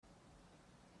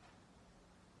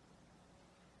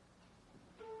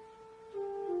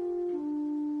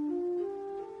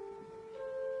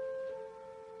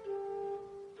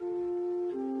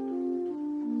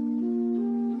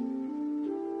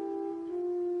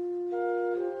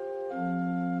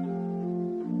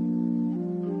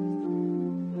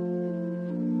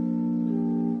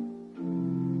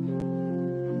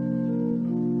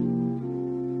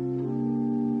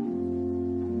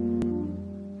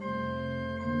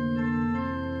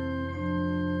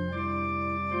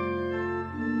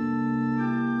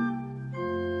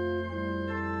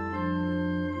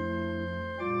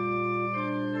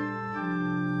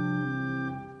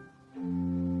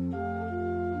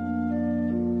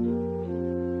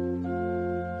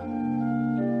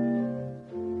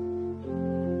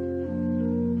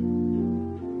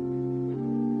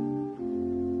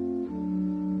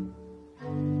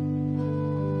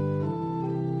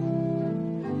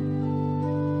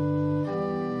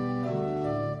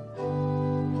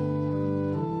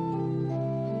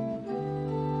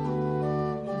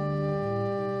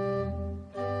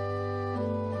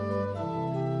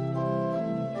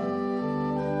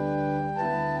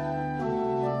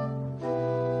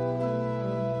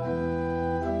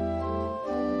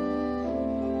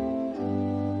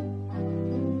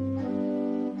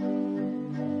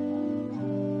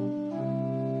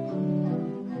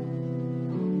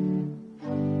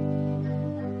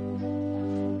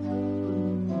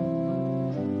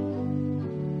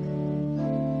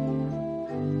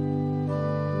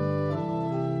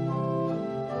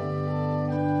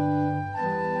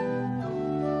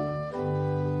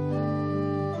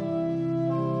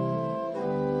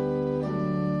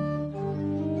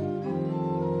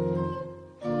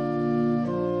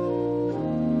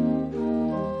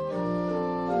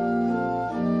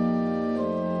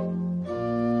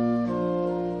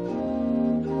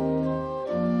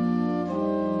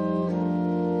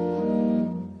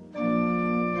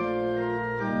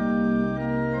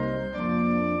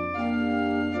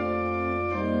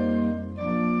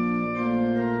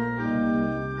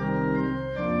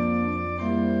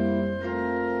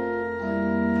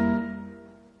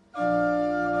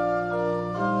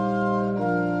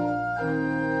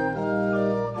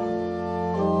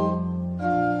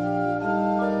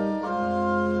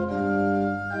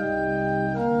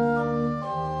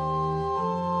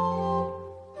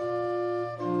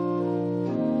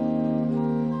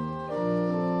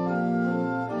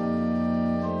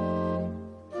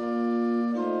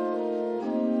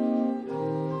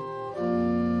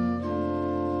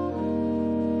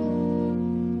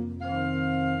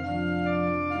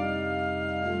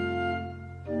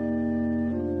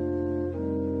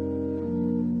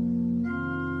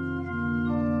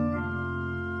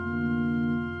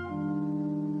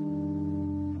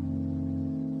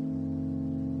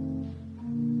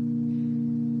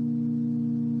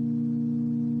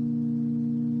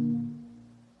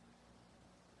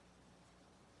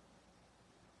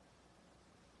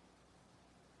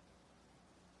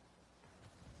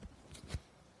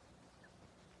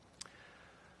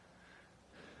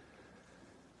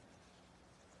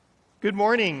Good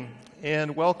morning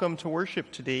and welcome to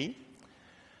worship today.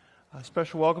 A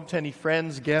special welcome to any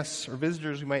friends, guests, or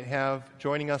visitors we might have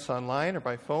joining us online or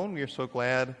by phone. We are so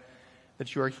glad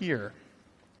that you are here.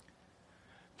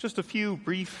 Just a few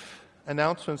brief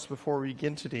announcements before we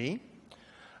begin today.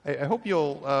 I hope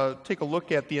you'll take a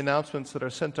look at the announcements that are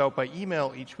sent out by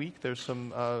email each week. There's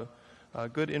some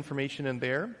good information in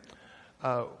there.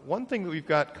 One thing that we've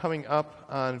got coming up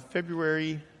on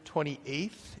February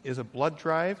 28th is a blood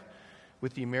drive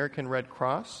with the American Red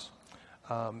Cross.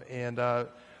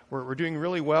 We're doing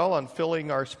really well on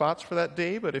filling our spots for that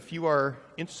day, but if you are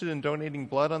interested in donating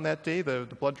blood on that day, the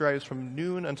blood drive is from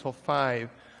noon until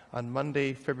 5 on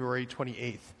Monday, February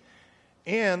 28th.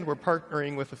 And we're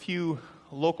partnering with a few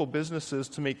local businesses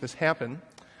to make this happen.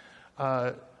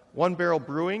 One Barrel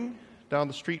Brewing down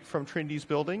the street from Trinity's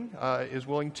building is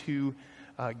willing to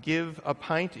give a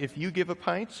pint if you give a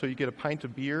pint, so you get a pint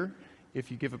of beer if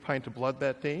you give a pint of blood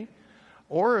that day.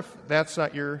 Or if that's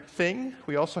not your thing,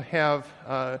 we also have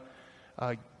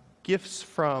gifts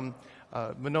from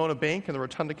Monona Bank and the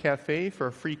Rotunda Cafe for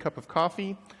a free cup of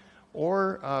coffee,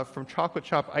 or from Chocolate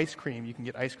Shop Ice Cream, you can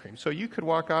get ice cream. So you could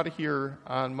walk out of here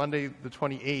on Monday the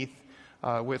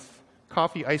 28th with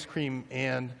coffee, ice cream,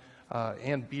 and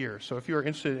beer. So if you are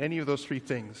interested in any of those three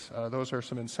things, those are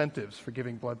some incentives for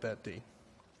giving blood that day.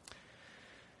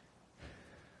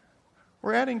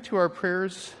 We're adding to our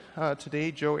prayers today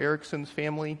Joe Erickson's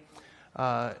family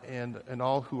and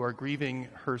all who are grieving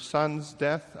her son's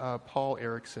death, Paul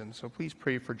Erickson. So please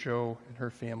pray for Joe and her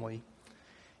family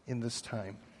in this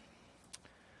time.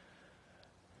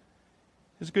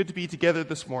 It's good to be together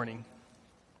this morning.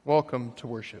 Welcome to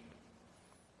worship.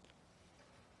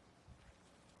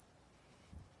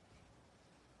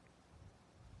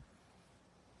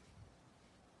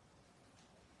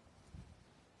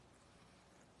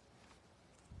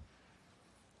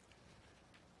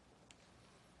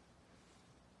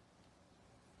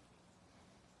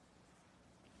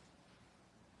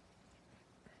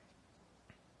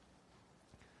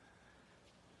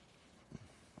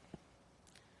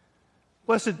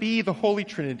 Blessed be the Holy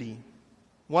Trinity,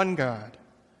 one God,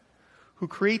 who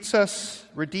creates us,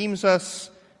 redeems us,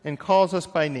 and calls us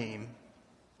by name.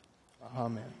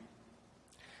 Amen.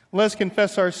 Let us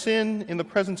confess our sin in the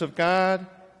presence of God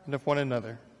and of one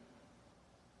another.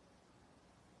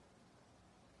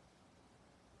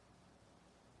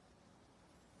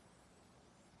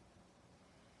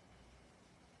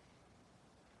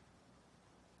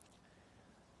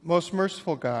 Most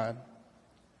merciful God,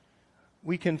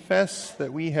 we confess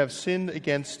that we have sinned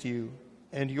against you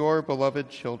and your beloved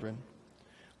children.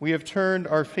 We have turned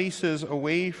our faces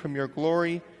away from your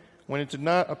glory when it did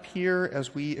not appear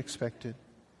as we expected.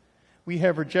 We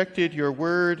have rejected your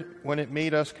word when it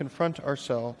made us confront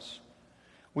ourselves.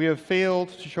 We have failed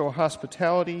to show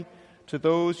hospitality to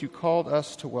those you called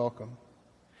us to welcome.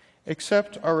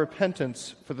 Accept our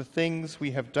repentance for the things we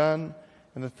have done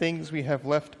and the things we have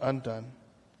left undone.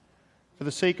 For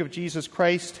the sake of Jesus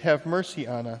Christ, have mercy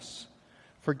on us.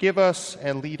 Forgive us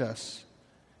and lead us,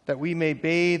 that we may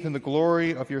bathe in the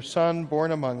glory of your Son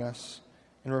born among us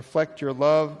and reflect your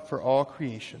love for all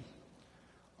creation.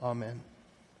 Amen.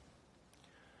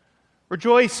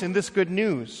 Rejoice in this good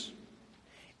news.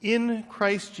 In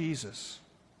Christ Jesus,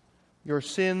 your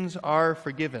sins are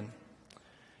forgiven.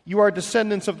 You are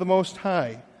descendants of the Most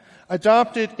High,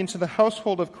 adopted into the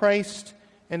household of Christ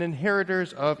and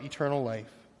inheritors of eternal life.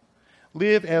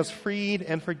 Live as freed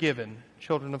and forgiven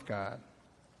children of God.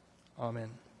 Amen.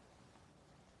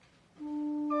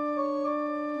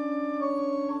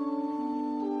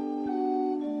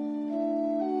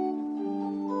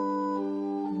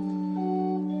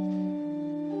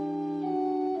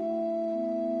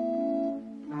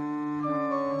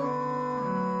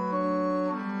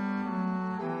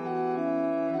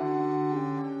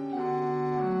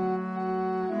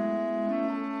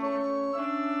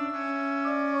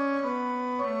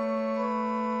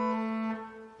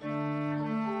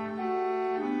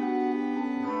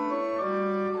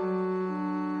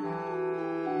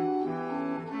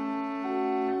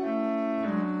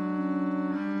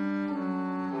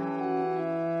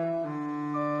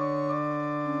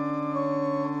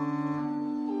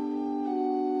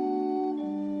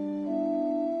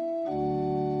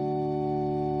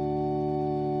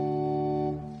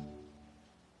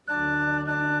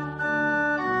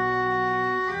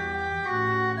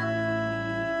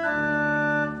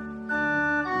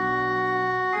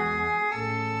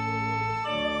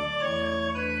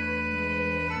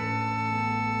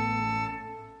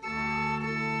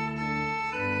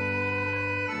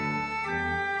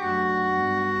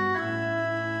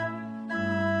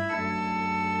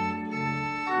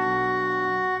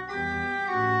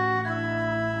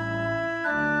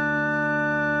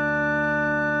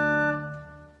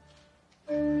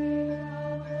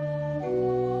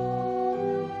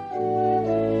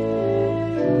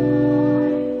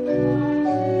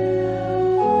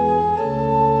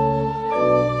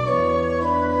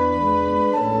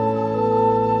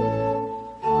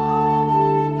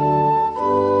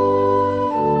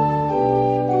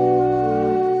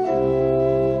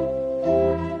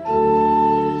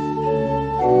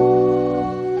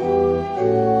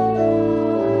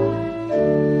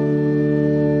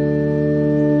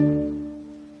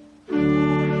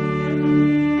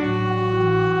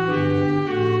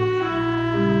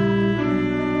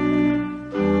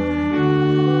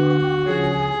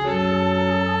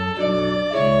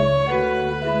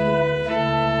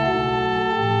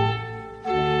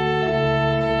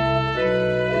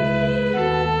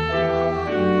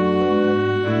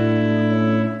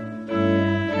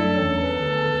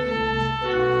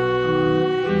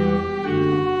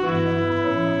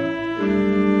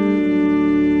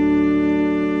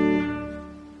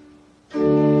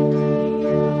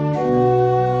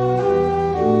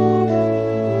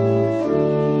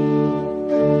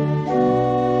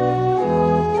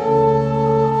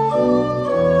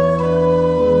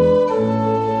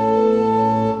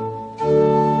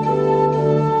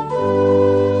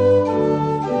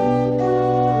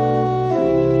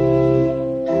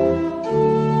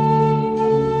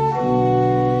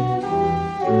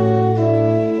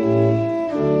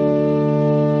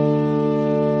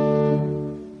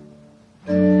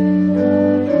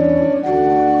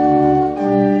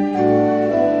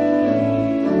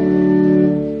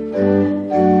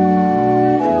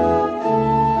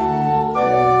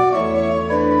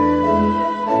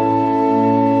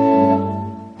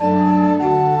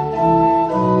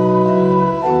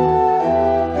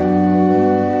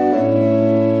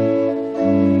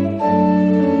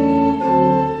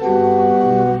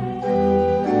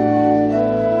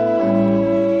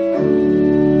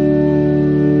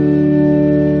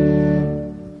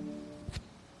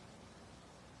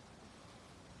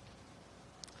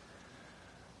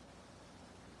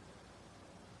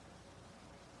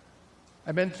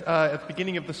 I meant at the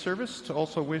beginning of the service to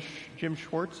also wish Jim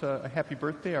Schwartz a happy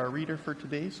birthday, our reader for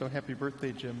today. So happy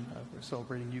birthday, Jim. We're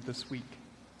celebrating you this week.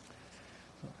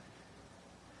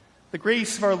 The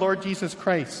grace of our Lord Jesus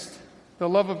Christ, the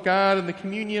love of God, and the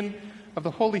communion of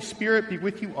the Holy Spirit be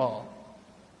with you all.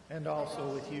 And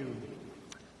also with you.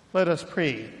 Let us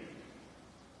pray.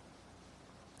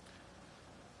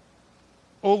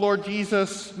 O Lord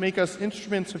Jesus, make us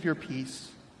instruments of your peace,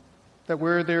 that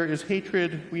where there is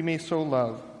hatred, we may sow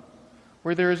love.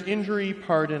 Where there is injury,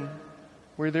 pardon.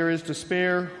 Where there is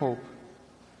despair, hope.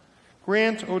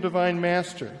 Grant, O divine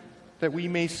Master, that we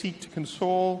may seek to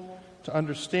console, to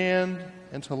understand,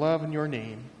 and to love in your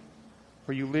name.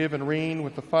 For you live and reign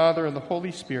with the Father and the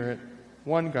Holy Spirit,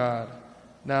 one God,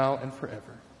 now and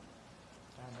forever.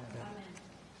 Amen.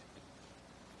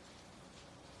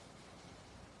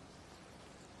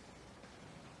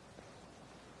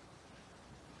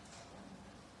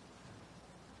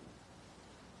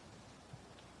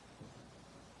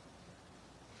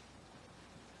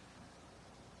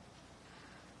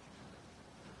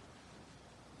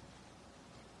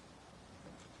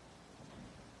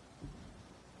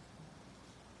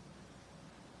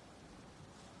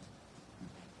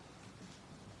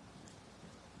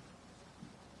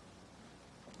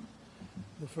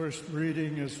 The first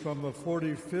reading is from the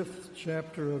 45th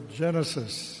chapter of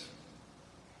Genesis.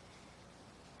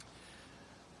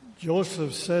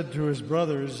 Joseph said to his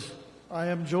brothers, "I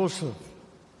am Joseph.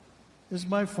 Is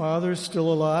my father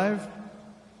still alive?"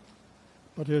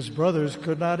 But his brothers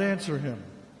could not answer him,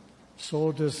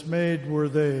 so dismayed were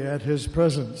they at his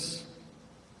presence.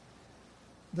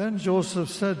 Then Joseph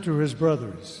said to his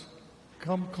brothers,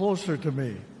 "Come closer to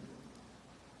me."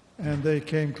 And they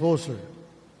came closer.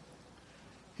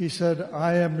 He said,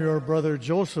 "I am your brother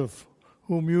Joseph,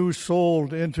 whom you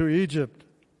sold into Egypt.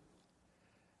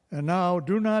 And now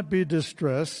do not be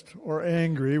distressed or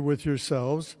angry with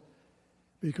yourselves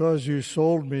because you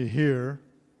sold me here,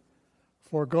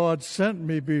 for God sent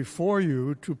me before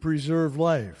you to preserve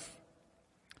life.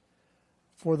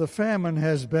 For the famine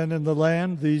has been in the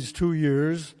land these 2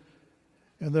 years,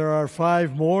 and there are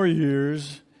 5 more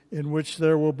years in which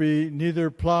there will be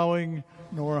neither plowing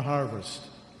nor harvest.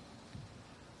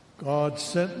 God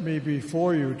sent me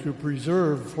before you to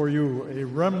preserve for you a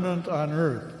remnant on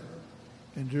earth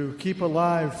and to keep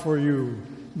alive for you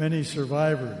many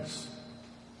survivors.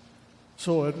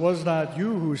 So it was not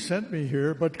you who sent me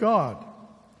here, but God.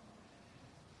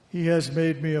 He has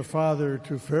made me a father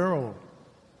to Pharaoh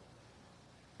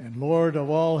and lord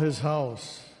of all his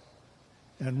house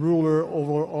and ruler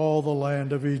over all the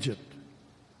land of Egypt.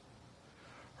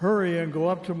 Hurry and go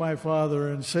up to my father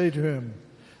and say to him,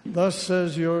 'Thus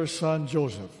says your son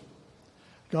Joseph,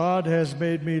 God has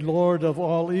made me lord of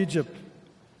all Egypt.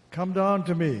 Come down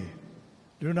to me.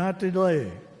 Do not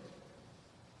delay.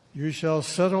 You shall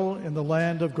settle in the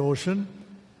land of Goshen,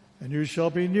 and you shall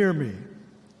be near me,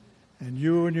 and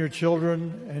you and your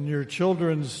children and your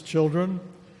children's children,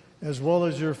 as well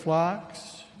as your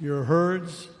flocks, your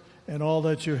herds, and all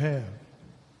that you have.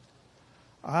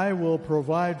 I will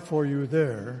provide for you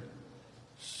there,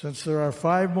 since there are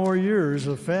 5 more years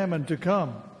of famine to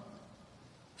come,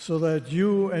 so that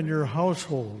you and your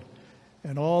household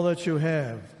and all that you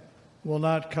have will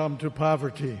not come to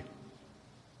poverty.'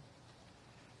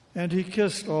 And he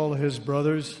kissed all his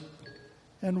brothers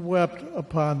and wept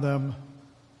upon them.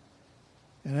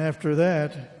 And after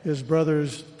that, his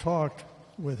brothers talked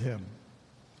with him."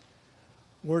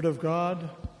 Word of God,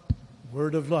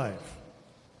 word of life.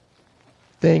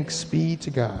 Thanks be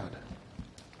to God.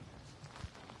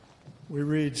 We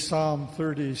read Psalm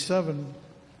 37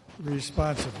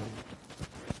 responsively.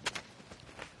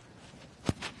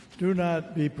 Do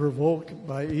not be provoked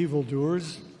by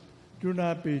evildoers. Do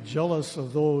not be jealous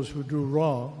of those who do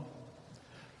wrong,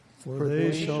 for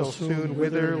they shall soon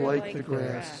wither like the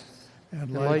grass,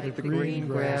 and like the green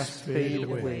grass fade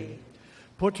away.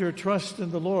 Put your trust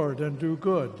in the Lord and do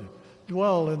good.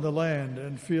 Dwell in the land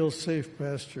and feel safe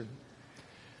pasture.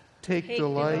 Take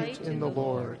delight in the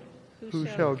Lord, who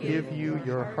shall give you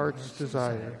your heart's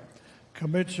desire.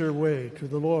 Commit your way to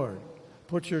the Lord.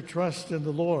 Put your trust in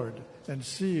the Lord and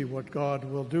see what God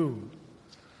will do.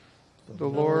 The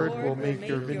Lord will make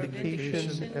your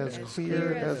vindication as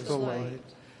clear as the light,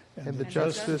 and the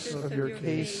justice of your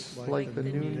case like the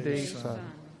noonday sun.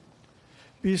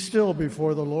 Be still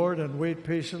before the Lord and wait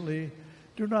patiently.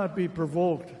 Do not be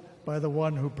provoked by the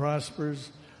one who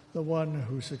prospers, the one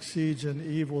who succeeds in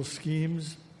evil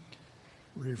schemes.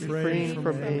 Refrain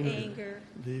from anger.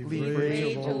 Leave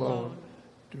rage alone.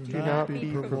 Do not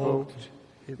be provoked.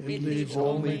 It leads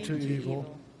only to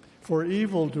evil. For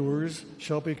evildoers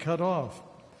shall be cut off.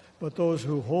 but those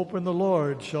who hope in the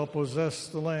Lord shall possess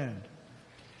the land.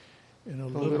 In a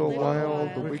little while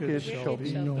the wicked shall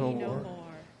be no more.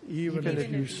 Even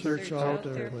if you search out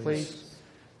their place,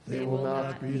 they will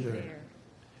not be there.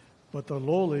 But the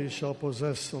lowly shall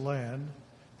possess the land.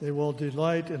 They will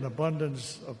delight in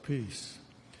abundance of peace.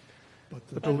 But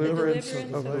the deliverance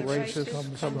of the righteous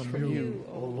comes from you,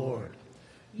 O Lord.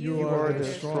 You are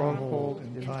their stronghold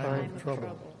in time of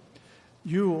trouble.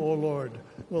 You, O Lord,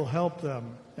 will help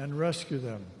them and rescue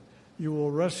them. You will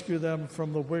rescue them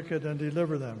from the wicked and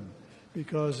deliver them,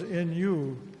 because in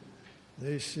you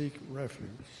they seek refuge.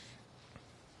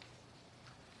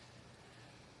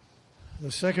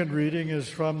 The second reading is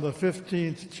from the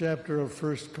 15th chapter of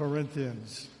 1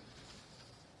 Corinthians.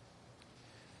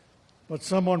 But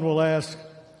someone will ask,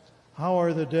 how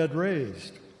are the dead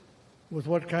raised? With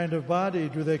what kind of body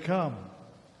do they come?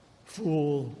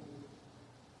 Fool,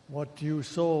 what you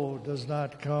sow does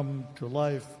not come to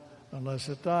life unless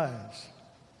it dies.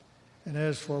 And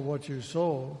as for what you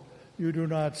sow, you do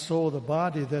not sow the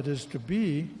body that is to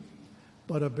be,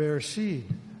 but a bare seed,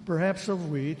 perhaps of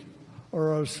wheat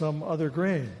or of some other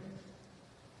grain.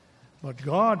 But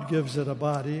God gives it a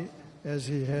body as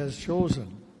He has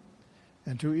chosen,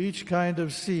 and to each kind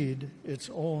of seed its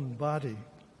own body.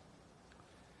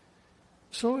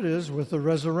 So it is with the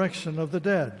resurrection of the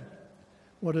dead.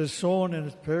 What is sown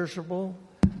is perishable,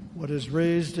 what is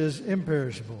raised is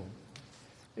imperishable.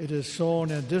 It is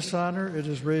sown in dishonor, it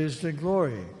is raised in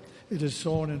glory. It is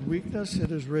sown in weakness,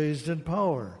 it is raised in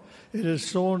power. It is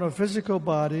sown a physical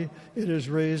body, it is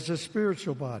raised a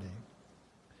spiritual body.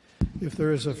 If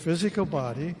there is a physical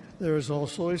body, there is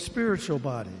also a spiritual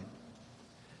body.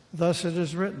 Thus it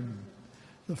is written,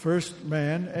 the first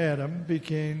man, Adam,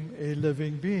 became a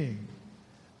living being.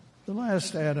 The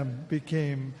last Adam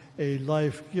became a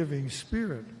life-giving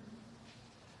spirit.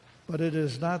 But it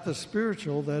is not the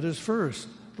spiritual that is first,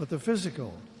 but the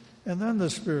physical, and then the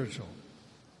spiritual.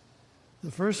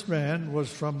 The first man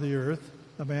was from the earth,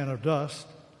 a man of dust.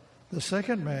 The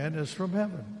second man is from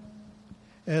heaven.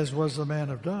 As was the man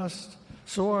of dust,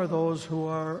 so are those who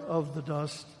are of the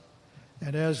dust.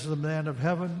 And as the man of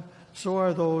heaven, so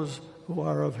are those who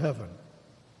are of heaven.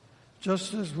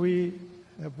 Just as we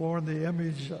have borne the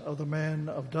image of the man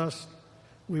of dust,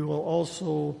 we will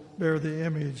also bear the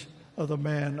image of the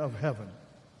man of heaven.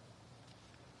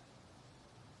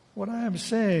 What I am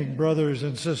saying, brothers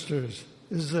and sisters,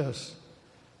 is this: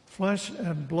 flesh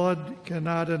and blood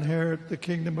cannot inherit the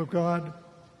kingdom of God,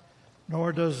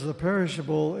 nor does the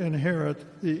perishable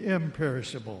inherit the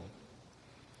imperishable.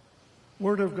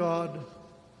 Word of God,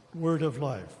 word of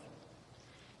life.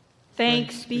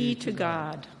 Thanks be to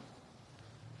God.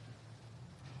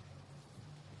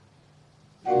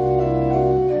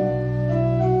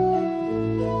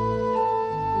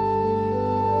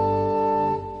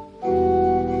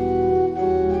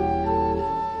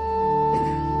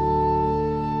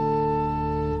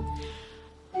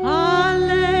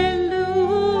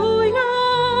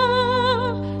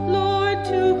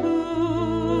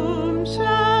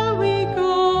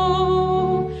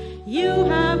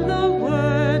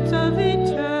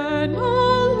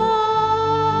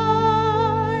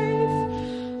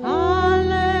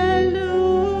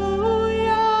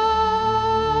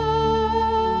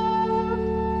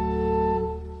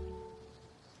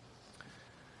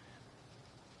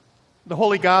 The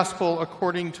Holy Gospel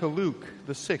according to Luke,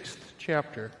 the 6th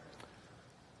chapter.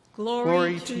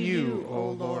 Glory to you,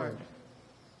 O Lord.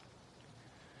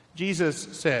 Jesus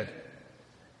said,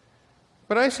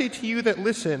 "But I say to you that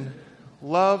listen,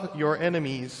 love your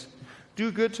enemies,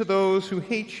 do good to those who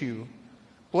hate you,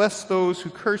 bless those who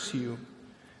curse you,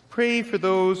 pray for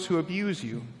those who abuse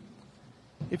you.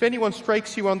 If anyone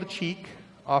strikes you on the cheek,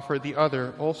 offer the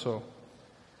other also.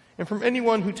 And from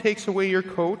anyone who takes away your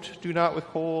coat, do not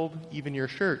withhold even your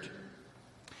shirt.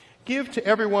 Give to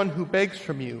everyone who begs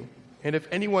from you, and if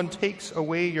anyone takes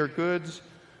away your goods,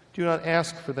 do not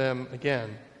ask for them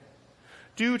again.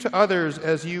 Do to others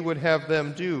as you would have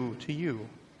them do to you.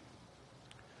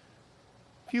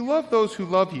 If you love those who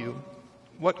love you,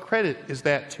 what credit is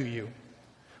that to you?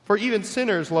 For even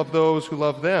sinners love those who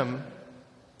love them.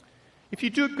 If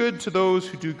you do good to those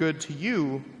who do good to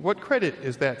you, what credit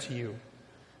is that to you?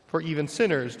 For even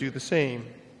sinners do the same.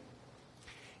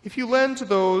 If you lend to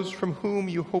those from whom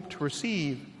you hope to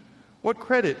receive, what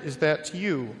credit is that to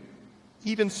you?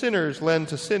 Even sinners lend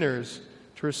to sinners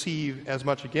to receive as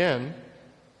much again.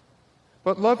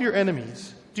 But love your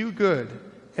enemies, do good,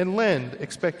 and lend,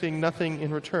 expecting nothing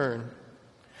in return.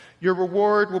 Your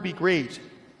reward will be great,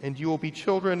 and you will be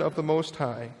children of the Most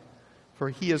High, for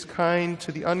He is kind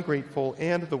to the ungrateful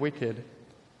and the wicked.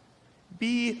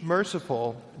 Be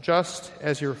merciful, just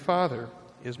as your Father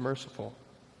is merciful.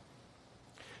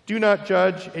 Do not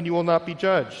judge, and you will not be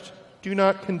judged. Do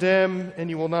not condemn, and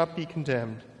you will not be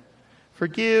condemned.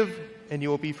 Forgive, and you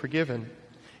will be forgiven.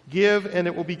 Give, and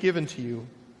it will be given to you.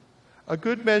 A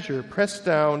good measure, pressed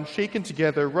down, shaken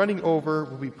together, running over,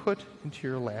 will be put into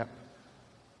your lap.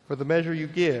 For the measure you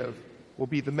give will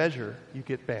be the measure you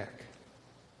get back.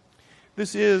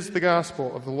 This is the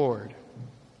gospel of the Lord.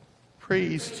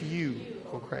 Praise to you,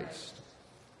 O Christ.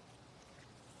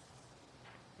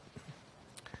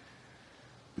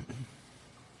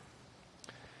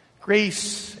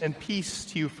 Grace and peace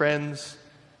to you, friends,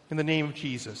 in the name of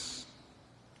Jesus.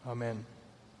 Amen.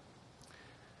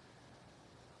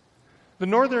 The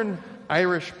Northern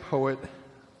Irish poet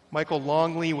Michael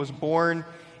Longley was born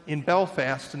in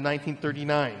Belfast in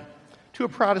 1939 to a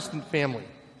Protestant family.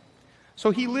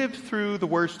 So he lived through the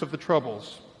worst of the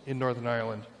Troubles in Northern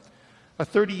Ireland, a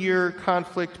 30-year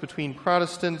conflict between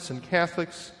Protestants and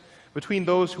Catholics, between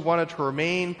those who wanted to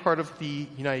remain part of the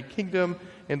United Kingdom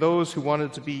and those who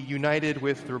wanted to be united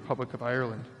with the Republic of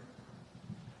Ireland.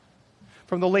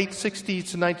 From the late 60s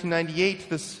to 1998,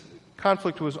 this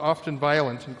conflict was often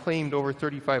violent and claimed over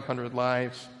 3,500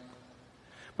 lives.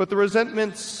 But the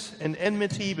resentments and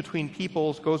enmity between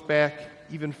peoples goes back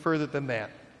even further than that.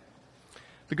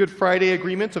 The Good Friday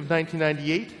Agreement of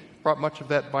 1998 brought much of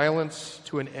that violence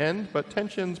to an end, but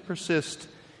tensions persist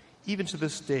even to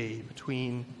this day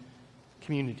between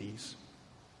communities.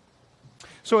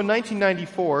 So in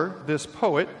 1994, this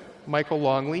poet, Michael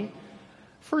Longley,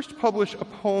 first published a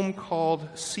poem called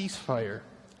Ceasefire,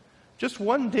 just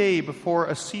one day before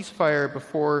a ceasefire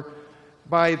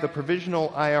by the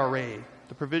Provisional IRA,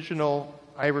 the Provisional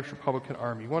Irish Republican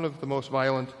Army, one of the most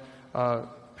violent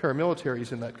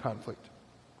paramilitaries in that conflict.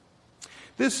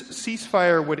 This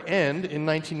ceasefire would end in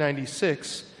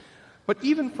 1996, but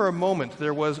even for a moment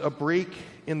there was a break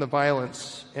in the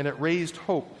violence, and it raised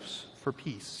hopes for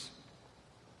peace.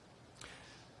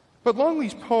 But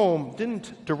Longley's poem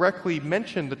didn't directly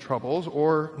mention the Troubles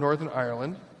or Northern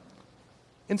Ireland.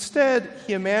 Instead,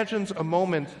 he imagines a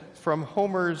moment from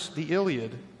Homer's The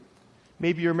Iliad.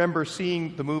 Maybe you remember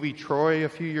seeing the movie Troy a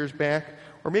few years back,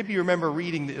 or maybe you remember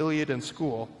reading the Iliad in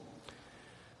school.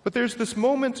 But there's this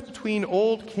moment between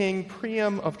old King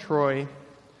Priam of Troy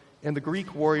and the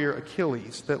Greek warrior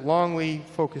Achilles that Longley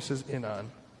focuses in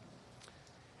on.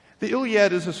 The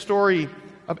Iliad is a story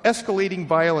of escalating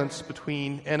violence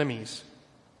between enemies.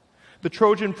 The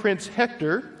Trojan prince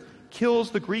Hector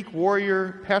kills the Greek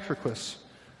warrior Patroclus,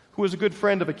 who was a good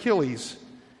friend of Achilles.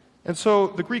 And so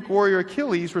the Greek warrior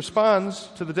Achilles responds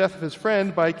to the death of his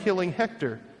friend by killing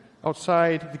Hector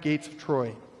outside the gates of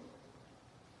Troy.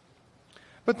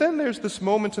 But then there's this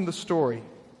moment in the story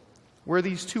where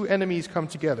these two enemies come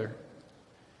together.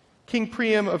 King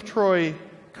Priam of Troy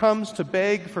comes to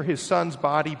beg for his son's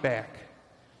body back.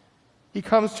 He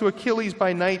comes to Achilles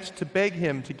by night to beg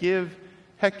him to give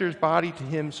Hector's body to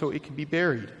him so it can be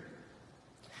buried.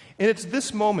 And it's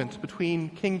this moment between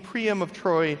King Priam of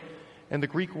Troy and the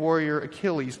Greek warrior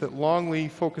Achilles that Longley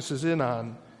focuses in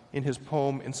on in his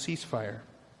poem in Ceasefire.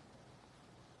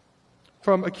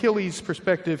 From Achilles'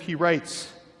 perspective, he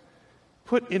writes,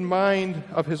 "Put in mind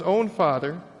of his own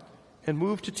father and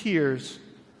moved to tears,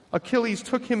 Achilles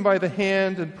took him by the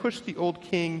hand and pushed the old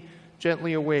king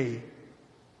gently away.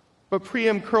 But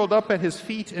Priam curled up at his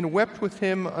feet and wept with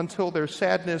him until their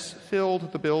sadness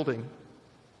filled the building."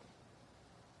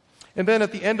 And then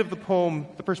at the end of the poem,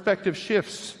 the perspective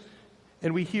shifts,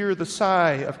 and we hear the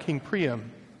sigh of King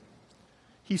Priam.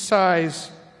 He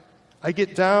sighs, "I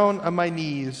get down on my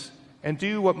knees and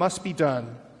do what must be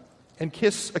done, and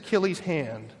kiss Achilles'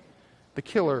 hand, the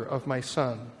killer of my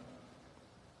son."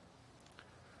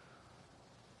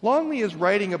 Longley is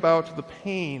writing about the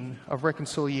pain of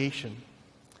reconciliation,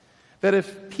 that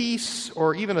if peace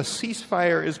or even a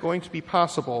ceasefire is going to be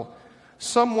possible,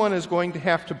 someone is going to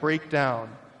have to break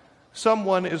down.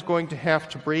 Someone is going to have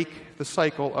to break the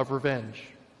cycle of revenge.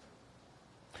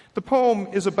 The poem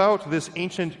is about this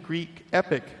ancient Greek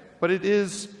epic, but it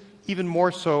is even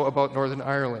more so about Northern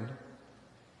Ireland.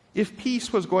 If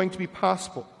peace was going to be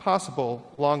possible,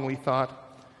 Longley thought,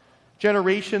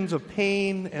 generations of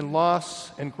pain and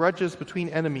loss and grudges between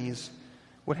enemies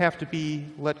would have to be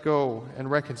let go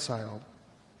and reconciled.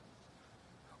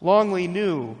 Longley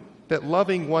knew that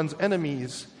loving one's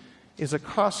enemies is a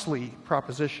costly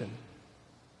proposition.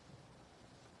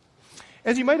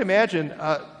 As you might imagine,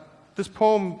 this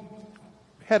poem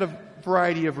had a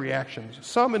variety of reactions.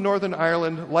 Some in Northern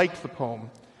Ireland liked the poem,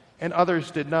 and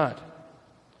others did not.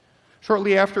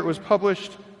 Shortly after it was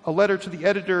published, a letter to the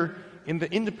editor in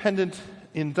The Independent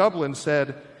in Dublin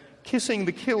said, kissing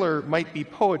the killer might be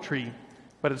poetry,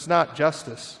 but it's not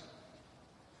justice.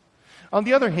 On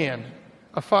the other hand,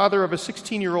 a father of a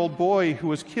 16-year-old boy who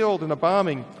was killed in a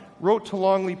bombing wrote to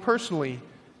Longley personally,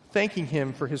 thanking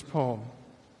him for his poem.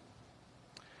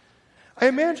 I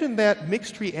imagine that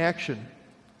mixed reaction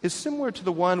is similar to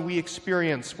the one we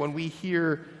experience when we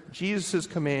hear Jesus'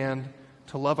 command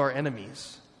to love our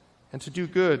enemies and to do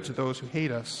good to those who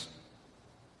hate us.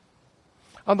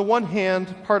 On the one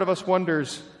hand, part of us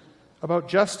wonders about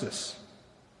justice.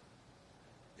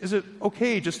 Is it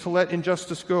okay just to let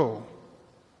injustice go?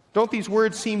 Don't these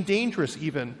words seem dangerous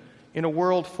even in a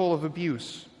world full of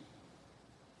abuse?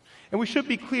 And we should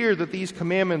be clear that these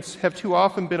commandments have too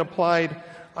often been applied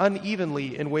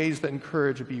unevenly in ways that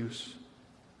encourage abuse.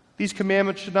 These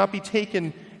commandments should not be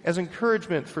taken as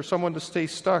encouragement for someone to stay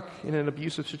stuck in an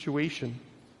abusive situation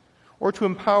or to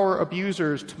empower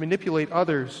abusers to manipulate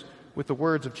others with the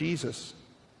words of Jesus.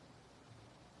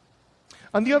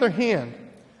 On the other hand,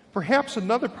 perhaps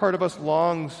another part of us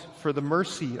longs for the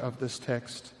mercy of this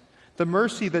text, the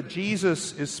mercy that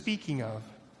Jesus is speaking of.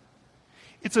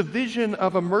 It's a vision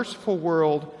of a merciful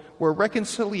world where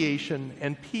reconciliation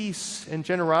and peace and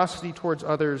generosity towards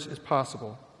others is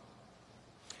possible.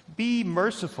 Be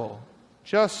merciful,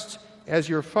 just as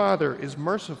your Father is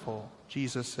merciful,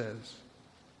 Jesus says.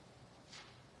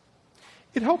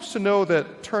 It helps to know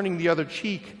that turning the other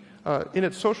cheek in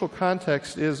its social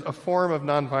context is a form of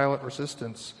nonviolent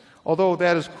resistance, although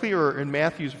that is clearer in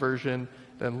Matthew's version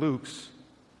than Luke's.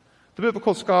 The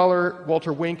biblical scholar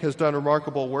Walter Wink has done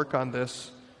remarkable work on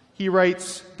this. He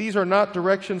writes, "These are not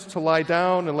directions to lie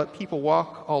down and let people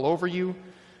walk all over you.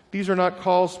 These are not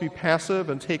calls to be passive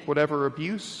and take whatever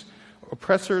abuse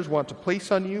oppressors want to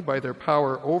place on you by their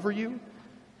power over you.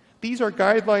 These are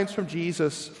guidelines from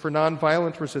Jesus for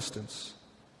nonviolent resistance.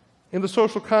 In the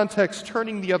social context,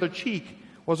 turning the other cheek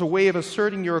was a way of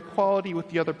asserting your equality with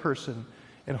the other person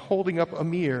and holding up a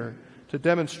mirror to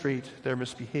demonstrate their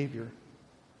misbehavior."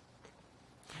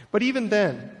 But even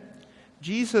then,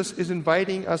 Jesus is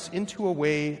inviting us into a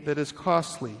way that is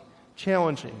costly,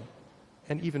 challenging,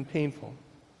 and even painful.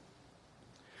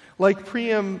 Like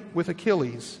Priam with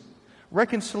Achilles,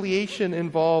 reconciliation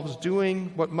involves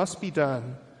doing what must be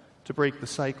done to break the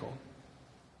cycle.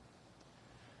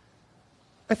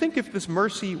 I think if this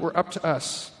mercy were up to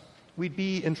us, we'd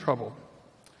be in trouble.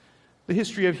 The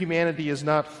history of humanity is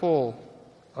not full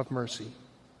of mercy.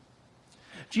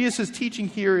 Jesus' teaching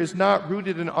here is not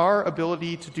rooted in our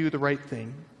ability to do the right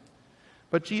thing,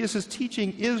 but Jesus'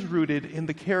 teaching is rooted in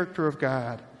the character of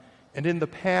God and in the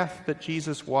path that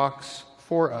Jesus walks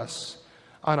for us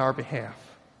on our behalf.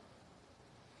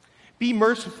 Be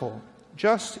merciful,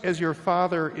 just as your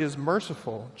Father is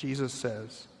merciful, Jesus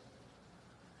says.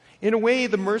 In a way,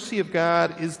 the mercy of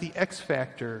God is the X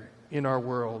factor in our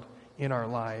world, in our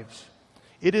lives.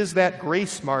 It is that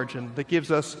grace margin that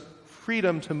gives us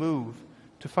freedom to move,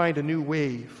 to find a new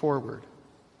way forward.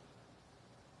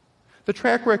 The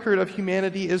track record of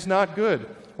humanity is not good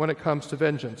when it comes to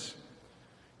vengeance.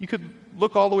 You could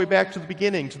look all the way back to the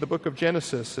beginning, to the book of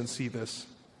Genesis, and see this.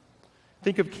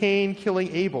 Think of Cain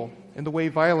killing Abel and the way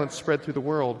violence spread through the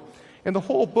world. And the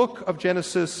whole book of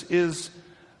Genesis is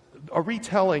a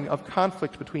retelling of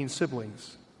conflict between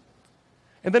siblings.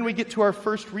 And then we get to our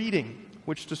first reading,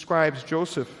 which describes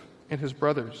Joseph and his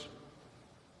brothers.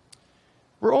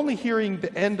 We're only hearing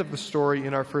the end of the story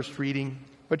in our first reading,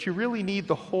 but you really need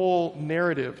the whole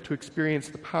narrative to experience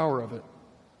the power of it.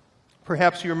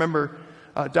 Perhaps you remember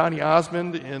Donny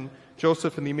Osmond in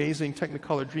Joseph and the Amazing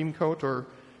Technicolor Dreamcoat, or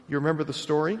you remember the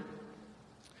story.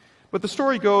 But the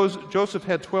story goes, Joseph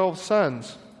had 12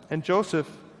 sons, and Joseph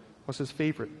was his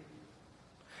favorite.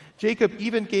 Jacob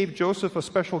even gave Joseph a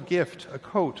special gift, a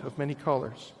coat of many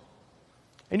colors.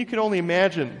 And you can only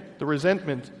imagine the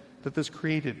resentment that this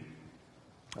created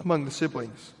among the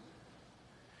siblings.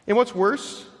 And what's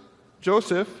worse,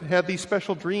 Joseph had these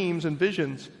special dreams and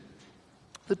visions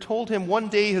that told him one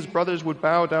day his brothers would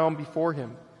bow down before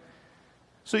him.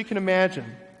 So you can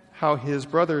imagine how his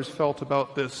brothers felt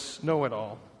about this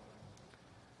know-it-all.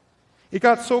 It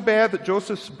got so bad that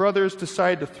Joseph's brothers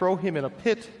decided to throw him in a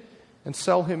pit and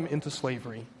sell him into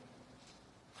slavery.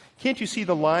 Can't you see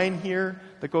the line here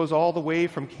that goes all the way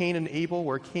from Cain and Abel,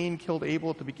 where Cain killed Abel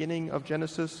at the beginning of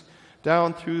Genesis,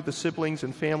 down through the siblings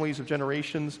and families of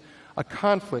generations, a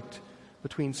conflict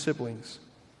between siblings.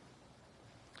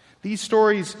 These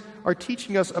stories are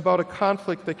teaching us about a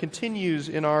conflict that continues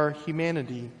in our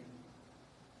humanity.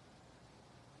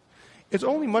 It's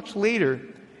only much later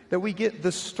that we get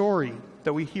this story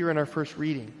that we hear in our first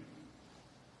reading.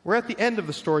 We're at the end of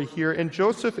the story here, and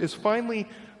Joseph is finally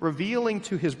revealing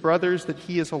to his brothers that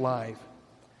he is alive.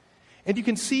 And you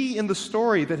can see in the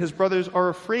story that his brothers are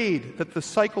afraid that the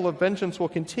cycle of vengeance will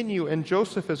continue and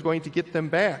Joseph is going to get them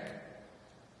back.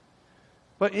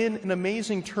 But in an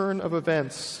amazing turn of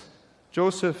events,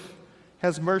 Joseph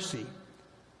has mercy.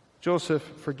 Joseph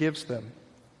forgives them.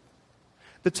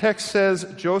 The text says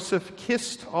Joseph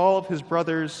kissed all of his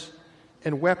brothers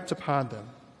and wept upon them.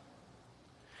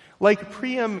 Like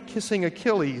Priam kissing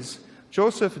Achilles,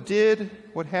 Joseph did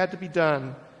what had to be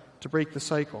done to break the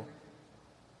cycle.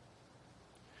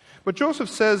 But Joseph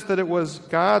says that it was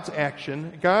God's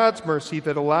action, God's mercy,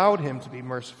 that allowed him to be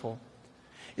merciful.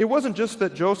 It wasn't just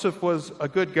that Joseph was a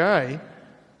good guy,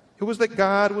 it was that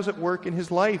God was at work in his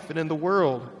life and in the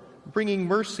world, bringing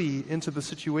mercy into the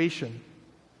situation.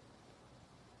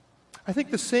 I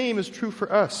think the same is true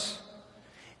for us.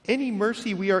 Any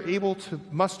mercy we are able to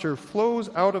muster flows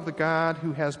out of the God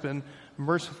who has been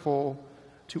merciful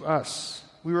to us.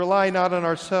 We rely not on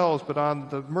ourselves, but on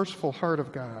the merciful heart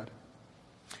of God.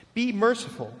 Be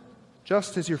merciful,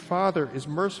 just as your Father is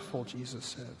merciful, Jesus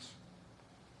says.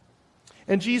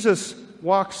 And Jesus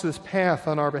walks this path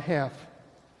on our behalf.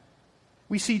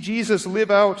 We see Jesus live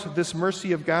out this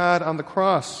mercy of God on the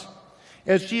cross.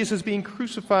 As Jesus is being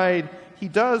crucified, he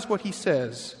does what he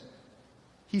says.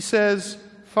 He says,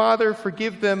 "Father,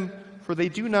 forgive them, for they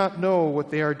do not know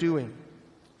what they are doing."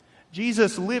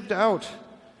 Jesus lived out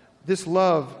this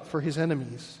love for his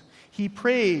enemies. He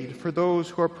prayed for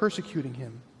those who are persecuting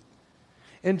him.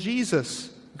 And Jesus,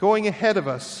 going ahead of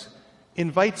us,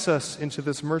 invites us into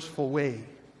this merciful way.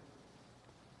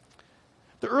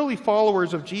 The early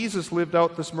followers of Jesus lived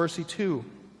out this mercy too.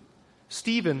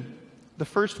 Stephen, the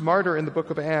first martyr in the book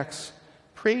of Acts,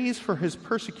 prays for his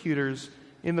persecutors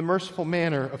in the merciful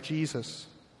manner of Jesus.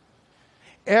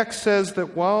 Acts says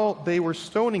that while they were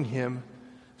stoning him,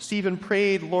 Stephen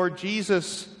prayed, "Lord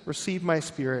Jesus, receive my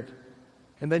spirit."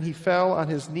 And then he fell on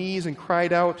his knees and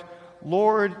cried out,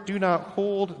 "Lord, do not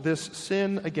hold this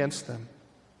sin against them."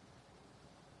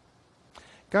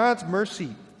 God's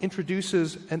mercy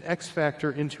introduces an X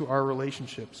factor into our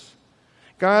relationships.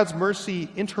 God's mercy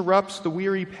interrupts the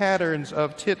weary patterns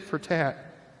of tit for tat.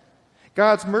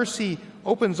 God's mercy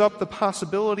opens up the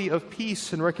possibility of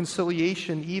peace and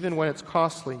reconciliation even when it's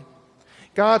costly.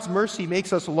 God's mercy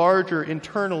makes us larger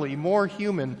internally, more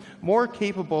human, more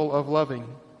capable of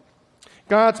loving.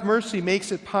 God's mercy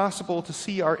makes it possible to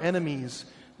see our enemies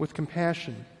with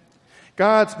compassion.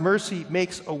 God's mercy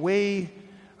makes a way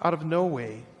out of no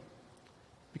way,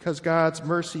 because God's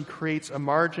mercy creates a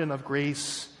margin of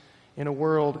grace in a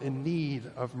world in need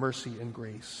of mercy and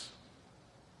grace.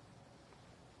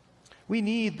 We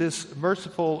need this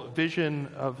merciful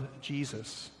vision of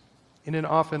Jesus in an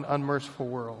often unmerciful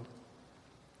world.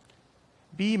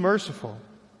 Be merciful,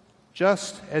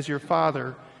 just as your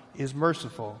Father is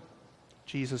merciful,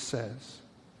 Jesus says.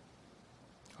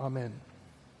 Amen.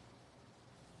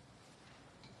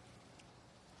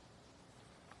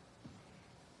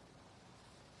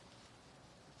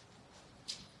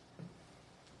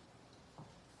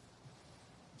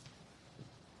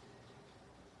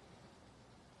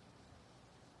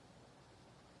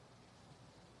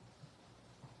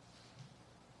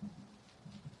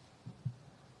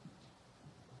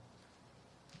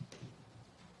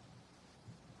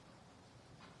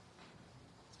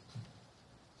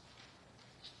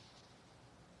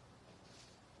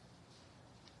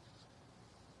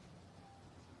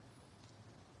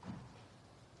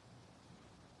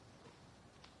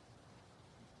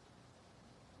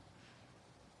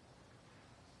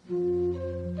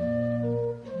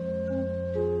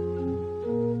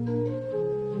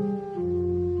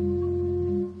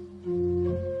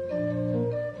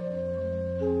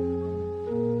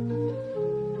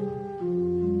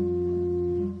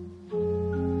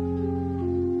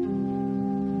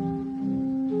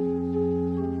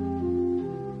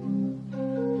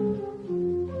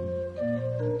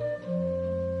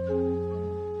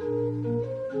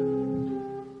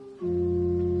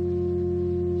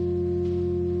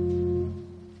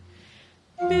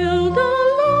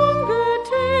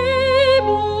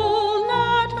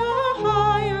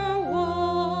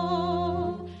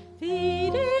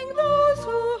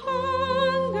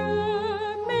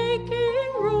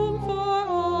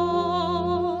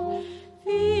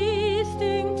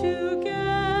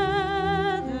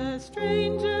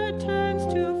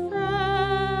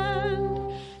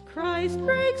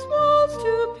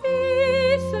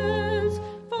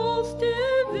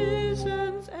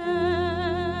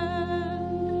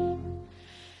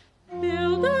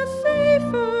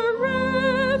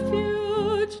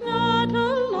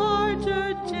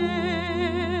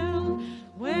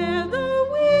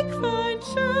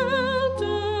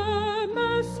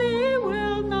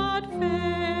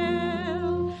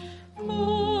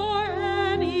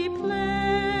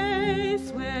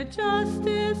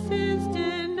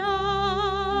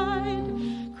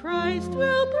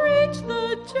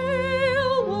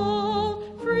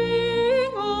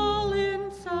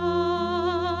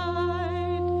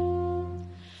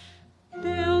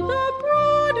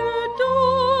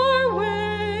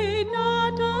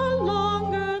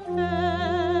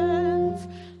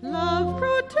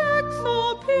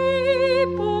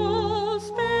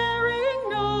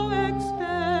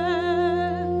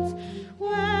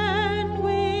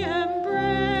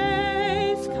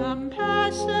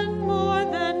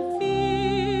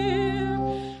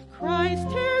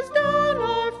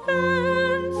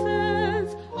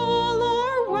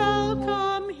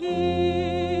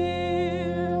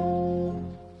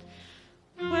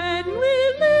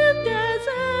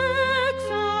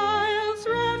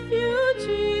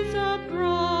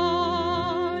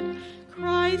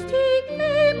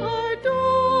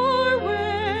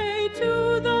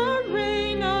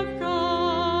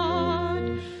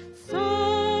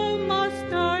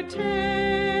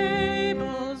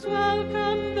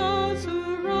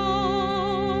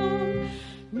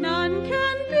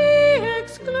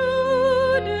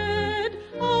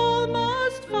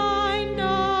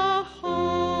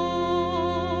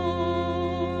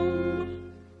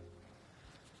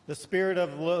 Spirit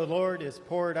of the Lord is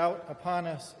poured out upon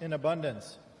us in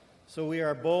abundance, so we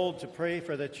are bold to pray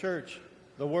for the church,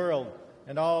 the world,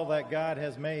 and all that God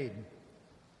has made. You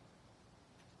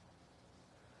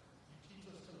teach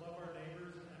us to love our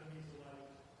neighbors and enemies alike.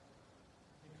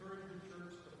 Encourage the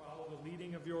church to follow the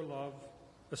leading of your love,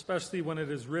 especially when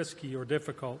it is risky or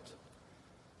difficult.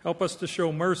 Help us to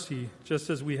show mercy just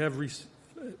as we have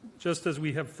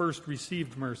first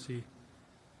received mercy.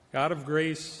 God of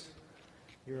grace,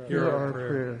 hear our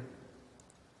prayer.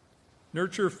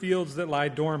 Nurture fields that lie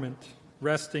dormant,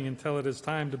 resting until it is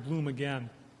time to bloom again.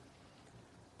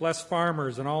 Bless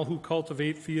farmers and all who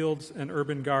cultivate fields and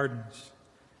urban gardens.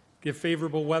 Give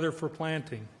favorable weather for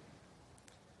planting.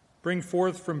 Bring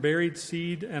forth from buried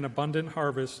seed an abundant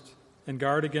harvest, and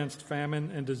guard against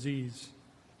famine and disease.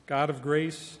 God of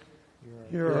grace,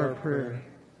 Hear our prayer.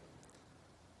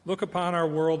 look upon our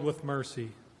world with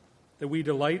mercy, that we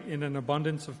delight in an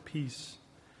abundance of peace.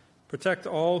 Protect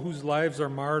all whose lives are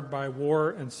marred by war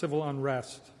and civil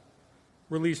unrest.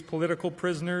 Release political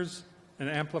prisoners and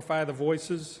amplify the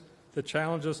voices that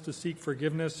challenge us to seek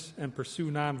forgiveness and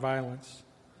pursue nonviolence.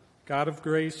 God of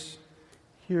grace,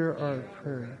 Hear our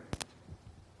prayer.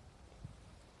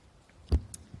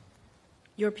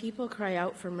 Your people cry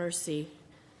out for mercy.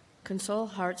 Console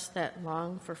hearts that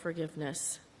long for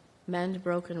forgiveness. Mend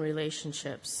broken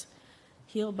relationships.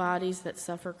 Heal bodies that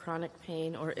suffer chronic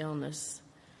pain or illness.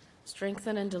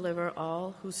 Strengthen and deliver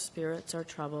all whose spirits are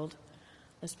troubled,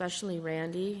 especially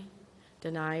Randy,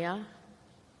 Denia,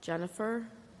 Jennifer,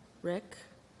 Rick,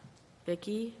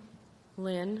 Vicki,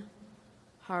 Lynn,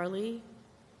 Harley,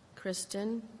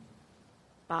 Kristen,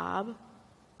 Bob,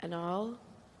 and all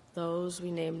those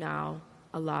we name now,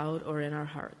 aloud or in our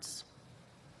hearts.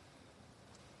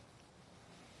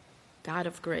 God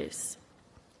of grace,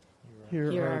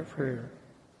 Hear our prayer.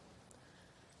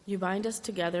 you bind us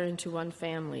together into one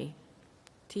family.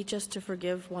 Teach us to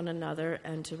forgive one another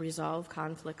and to resolve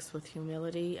conflicts with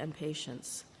humility and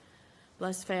patience.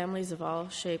 Bless families of all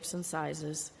shapes and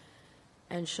sizes,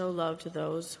 and show love to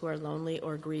those who are lonely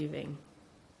or grieving.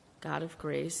 God of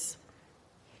grace,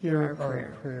 Hear our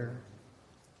prayer. prayer.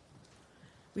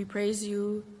 We praise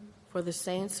you for the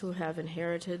saints who have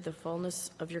inherited the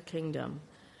fullness of your kingdom.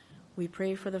 We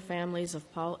pray for the families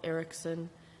of Paul Erickson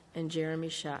and Jeremy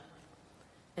Schett,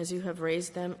 as you have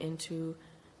raised them into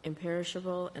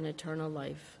imperishable and eternal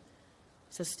life.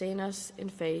 Sustain us in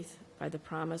faith by the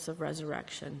promise of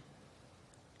resurrection.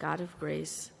 God of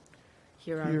grace,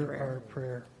 hear our prayer.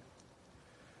 prayer.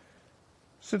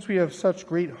 Since we have such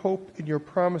great hope in your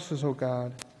promises, O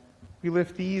God, we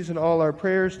lift these and all our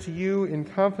prayers to you in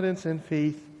confidence and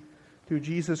faith through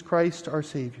Jesus Christ, our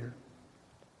Savior.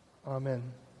 Amen.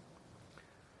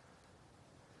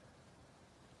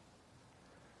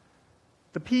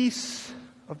 The peace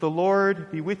of the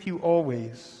Lord be with you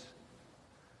always,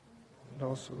 and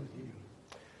also with you.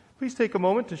 Please take a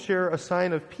moment to share a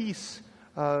sign of peace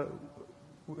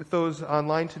with those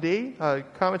online today.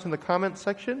 Comment in the comment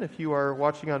section if you are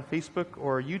watching on Facebook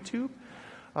or YouTube.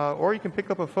 Or you can pick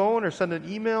up a phone or send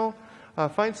an email.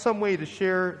 Find some way to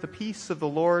share the peace of the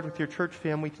Lord with your church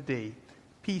family today.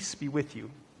 Peace be with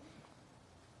you.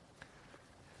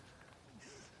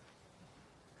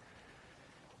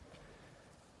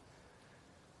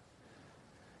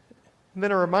 And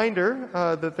then a reminder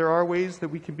that there are ways that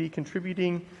we can be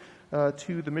contributing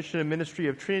to the mission and ministry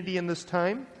of Trinity in this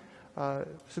time.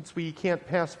 Since we can't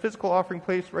pass physical offering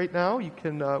plates right now,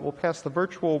 we'll pass the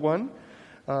virtual one.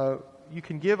 You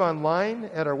can give online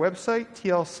at our website,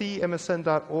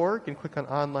 tlcmsn.org, and click on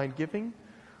online giving,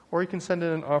 or you can send in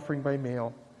an offering by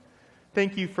mail.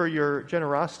 Thank you for your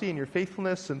generosity and your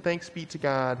faithfulness, and thanks be to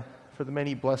God for the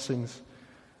many blessings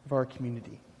of our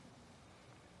community.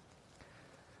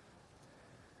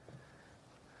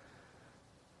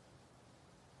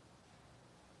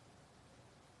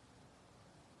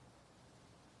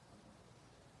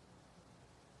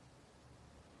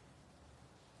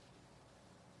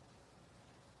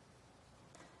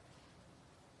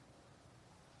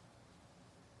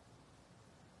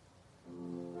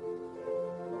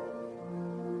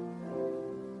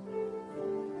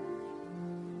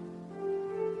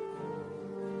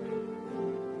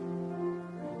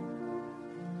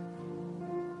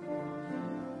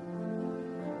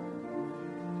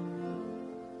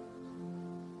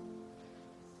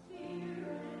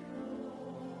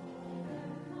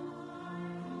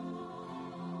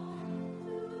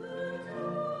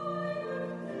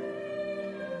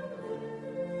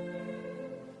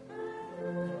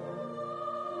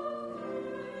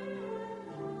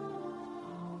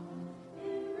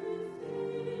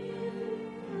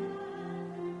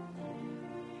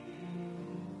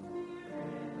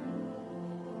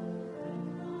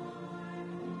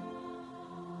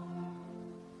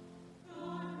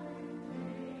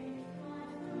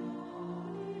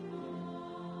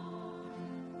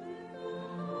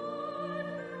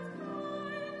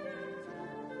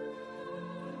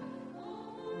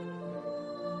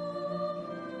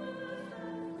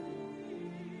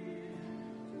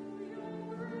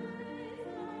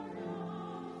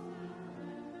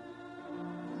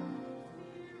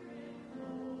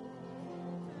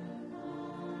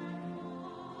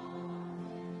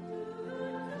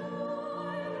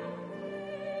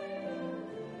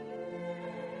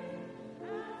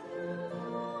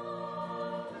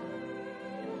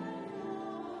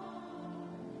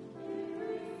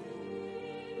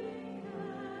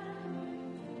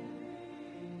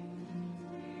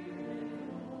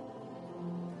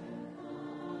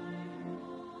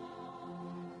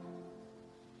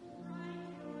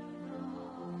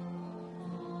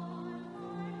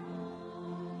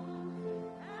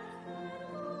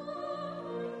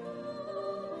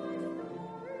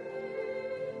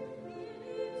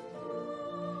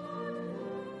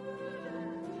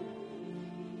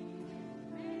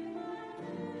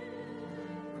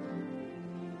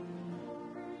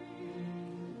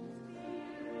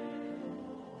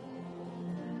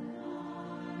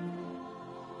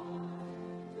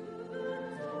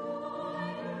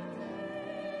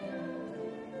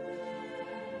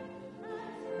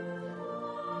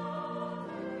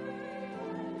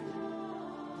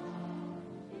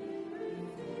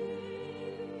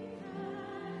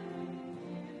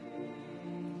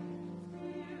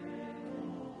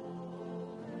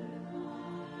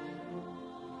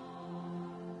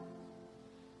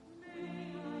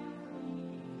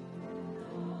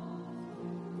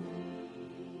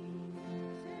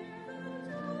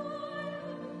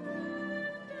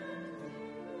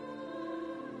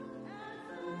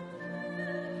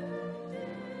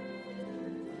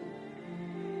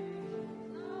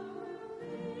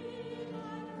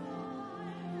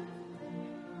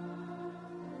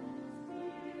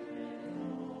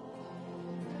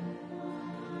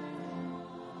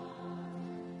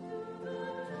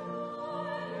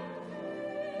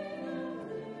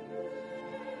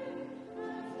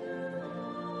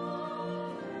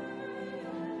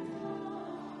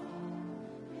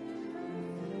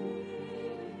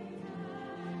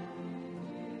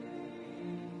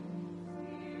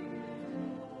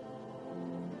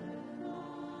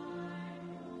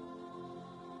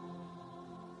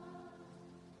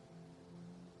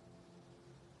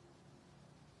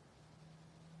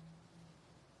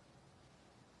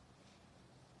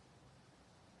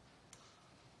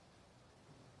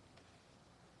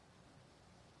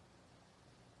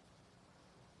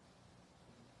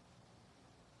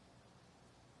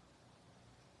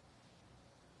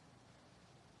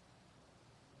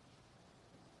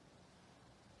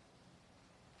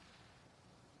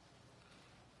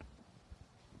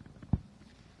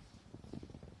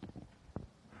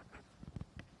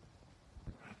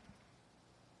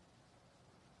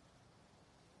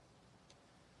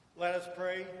 Let us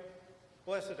pray.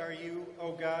 Blessed are you,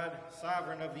 O God,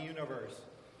 sovereign of the universe.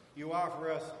 You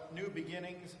offer us new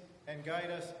beginnings and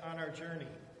guide us on our journey.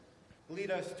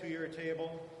 Lead us to your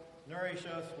table, nourish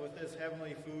us with this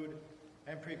heavenly food,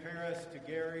 and prepare us to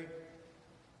carry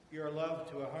your love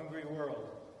to a hungry world.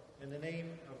 In the name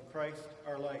of Christ,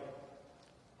 our light.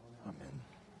 Amen.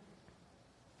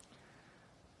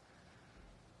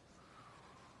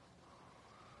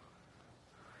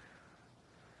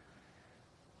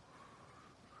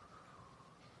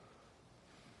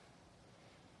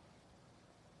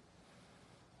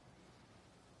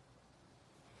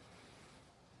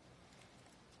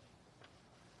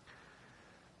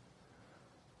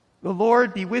 The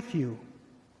Lord be with you.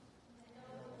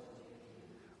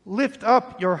 Lift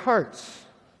up your hearts.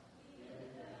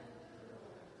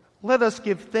 Let us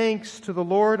give thanks to the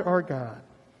Lord our God.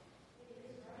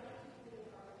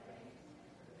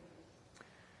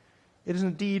 It is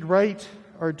indeed right,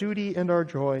 our duty and our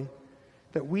joy,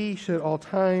 that we should at all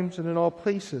times and in all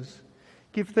places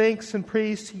give thanks and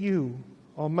praise to you,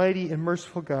 Almighty and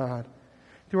merciful God,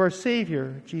 through our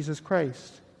Savior, Jesus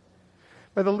Christ.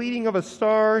 By the leading of a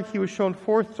star, he was shown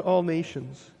forth to all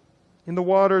nations. In the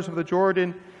waters of the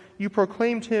Jordan, you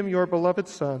proclaimed him your beloved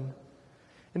Son.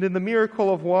 And in the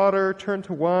miracle of water turned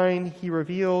to wine, he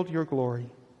revealed your glory.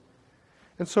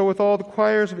 And so with all the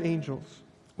choirs of angels,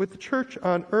 with the church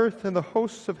on earth and the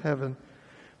hosts of heaven,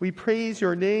 we praise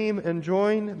your name and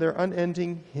join their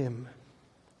unending hymn.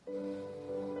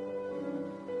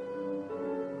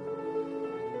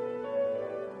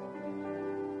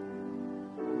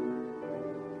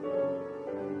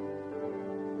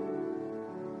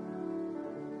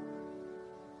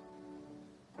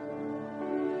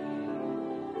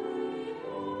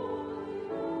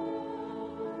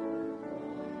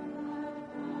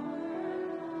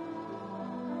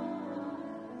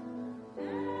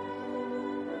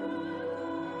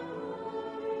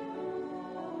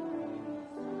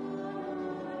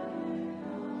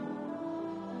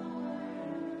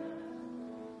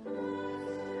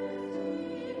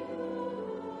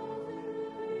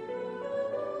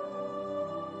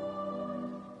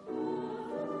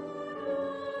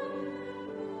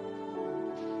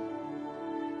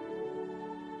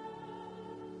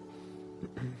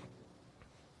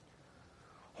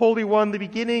 Holy One, the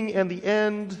beginning and the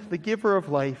end, the giver of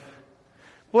life,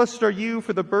 blessed are you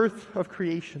for the birth of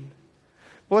creation.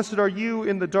 Blessed are you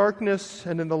in the darkness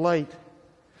and in the light.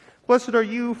 Blessed are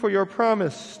you for your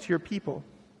promise to your people.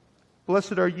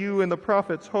 Blessed are you in the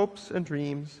prophets' hopes and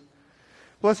dreams.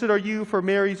 Blessed are you for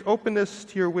Mary's openness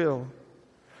to your will.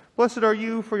 Blessed are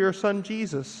you for your Son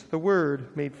Jesus, the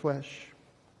Word made flesh.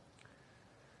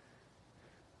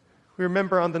 We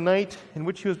remember on the night in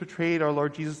which he was betrayed, our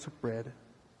Lord Jesus took bread,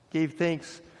 gave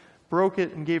thanks, broke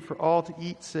it, and gave for all to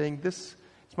eat, saying, "This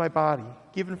is my body,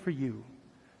 given for you.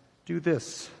 Do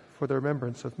this for the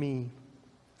remembrance of me."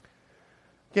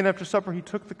 Again, after supper, he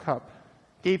took the cup,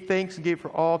 gave thanks, and gave for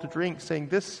all to drink, saying,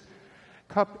 "This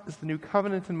cup is the new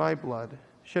covenant in my blood,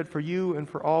 shed for you and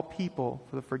for all people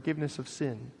for the forgiveness of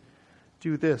sin.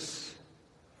 Do this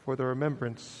for the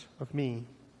remembrance of me."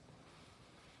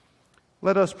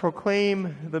 Let us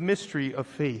proclaim the mystery of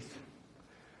faith.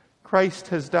 Christ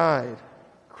has died.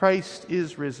 Christ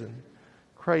is risen.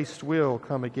 Christ will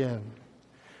come again.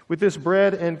 With this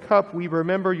bread and cup, we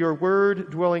remember your word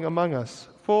dwelling among us,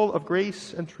 full of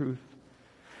grace and truth.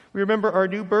 We remember our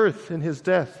new birth in his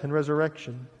death and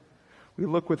resurrection. We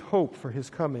look with hope for his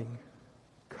coming.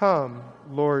 Come,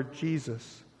 Lord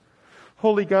Jesus.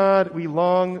 Holy God, we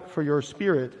long for your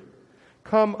Spirit.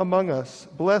 Come among us.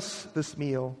 Bless this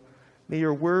meal. May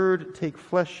your word take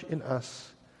flesh in us.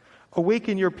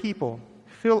 Awaken your people.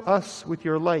 Fill us with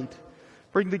your light.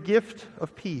 Bring the gift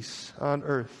of peace on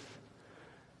earth.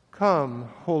 Come,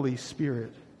 Holy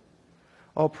Spirit.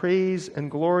 All praise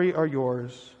and glory are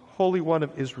yours, Holy One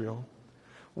of Israel.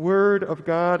 Word of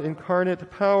God incarnate,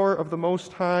 power of the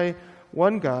Most High,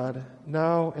 one God,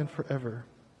 now and forever.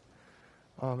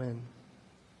 Amen.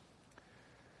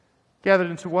 Gathered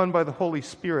into one by the Holy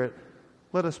Spirit,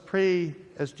 let us pray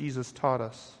as Jesus taught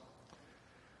us.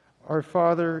 Our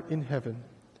Father in heaven,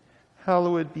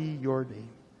 hallowed be your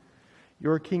name.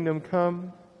 Your kingdom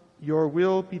come, your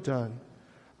will be done,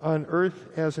 on earth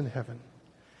as in heaven.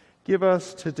 Give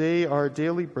us today our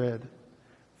daily bread.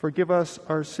 Forgive us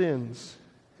our sins,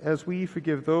 as we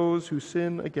forgive those who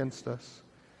sin against us.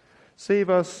 Save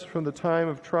us from the time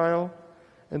of trial,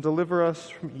 and deliver us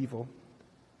from evil.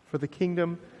 For the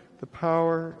kingdom, the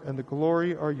power, and the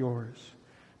glory are yours,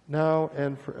 now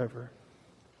and forever.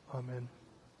 Amen.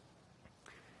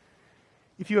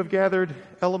 If you have gathered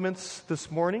elements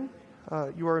this morning,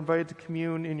 you are invited to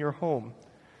commune in your home.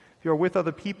 If you are with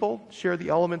other people, share the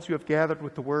elements you have gathered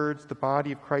with the words, the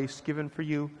body of Christ given for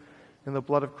you, and the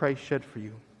blood of Christ shed for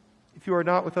you. If you are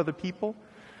not with other people,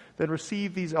 then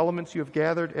receive these elements you have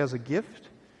gathered as a gift,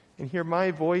 and hear my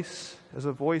voice as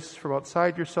a voice from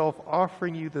outside yourself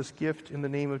offering you this gift in the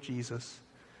name of Jesus.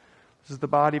 This is the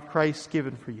body of Christ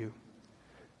given for you,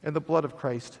 and the blood of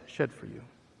Christ shed for you.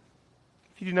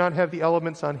 If you do not have the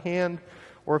elements on hand,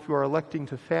 or if you are electing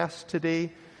to fast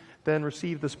today, then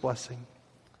receive this blessing.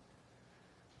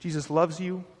 Jesus loves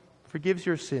you, forgives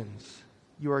your sins.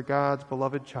 You are God's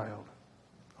beloved child.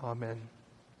 Amen.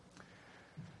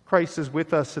 Christ is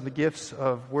with us in the gifts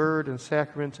of word and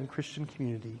sacrament and Christian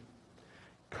community.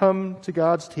 Come to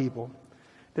God's table.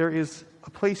 There is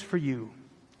a place for you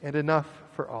and enough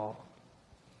for all.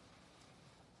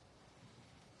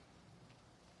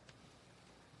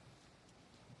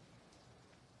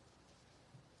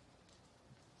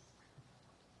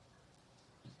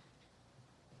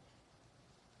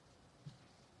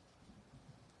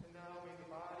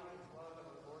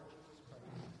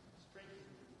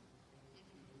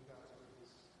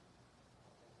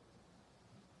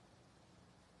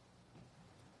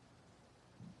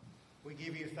 We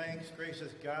give you thanks,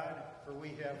 gracious God, for we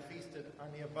have feasted on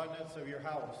the abundance of your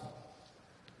house.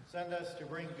 Send us to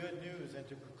bring good news and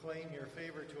to proclaim your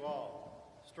favor to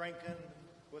all, strengthened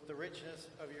with the richness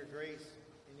of your grace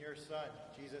in your Son,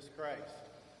 Jesus Christ.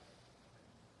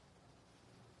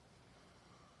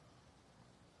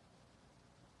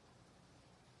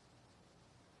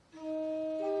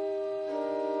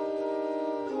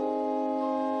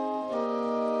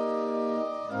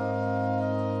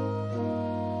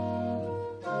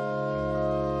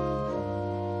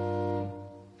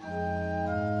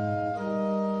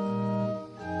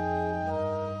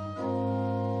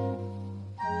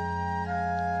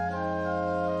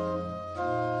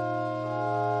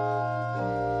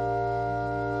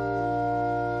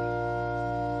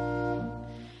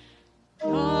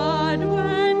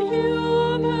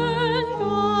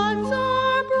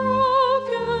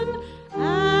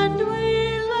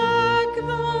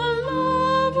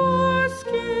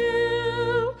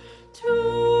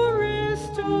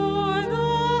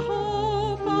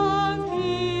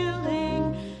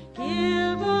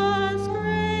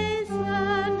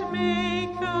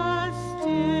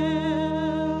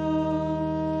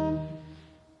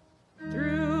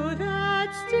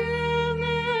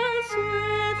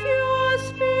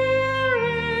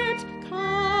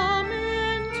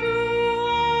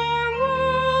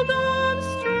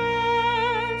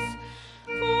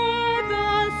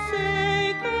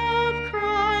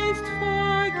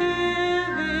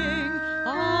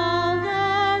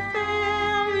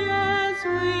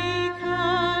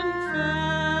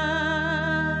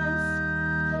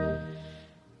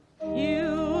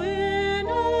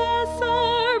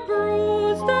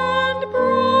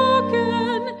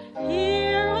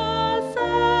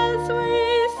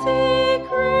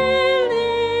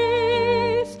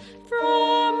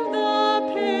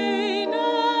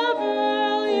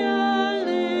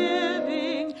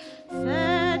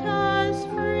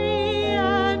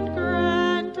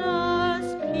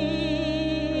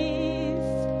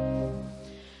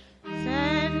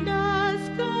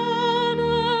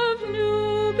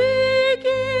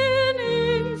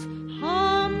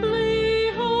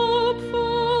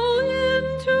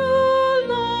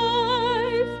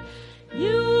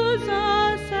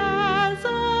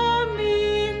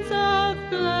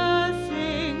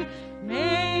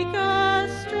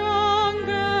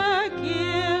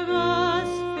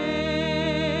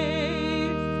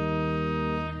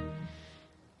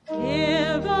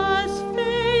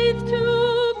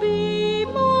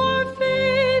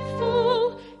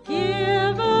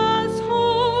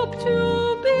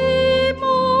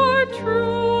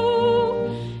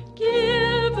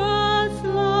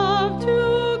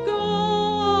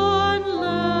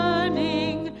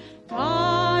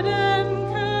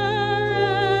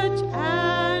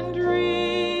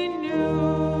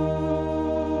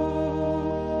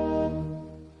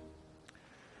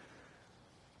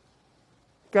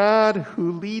 God,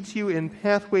 who leads you in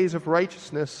pathways of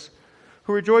righteousness,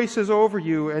 who rejoices over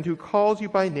you and who calls you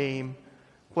by name,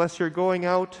 bless your going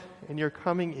out and your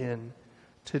coming in,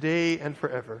 today and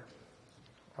forever.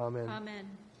 Amen. Amen.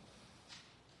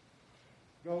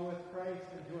 Go with Christ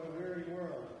into a weary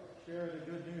world. Share the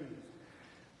good news.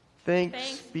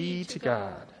 Thanks be to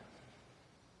God.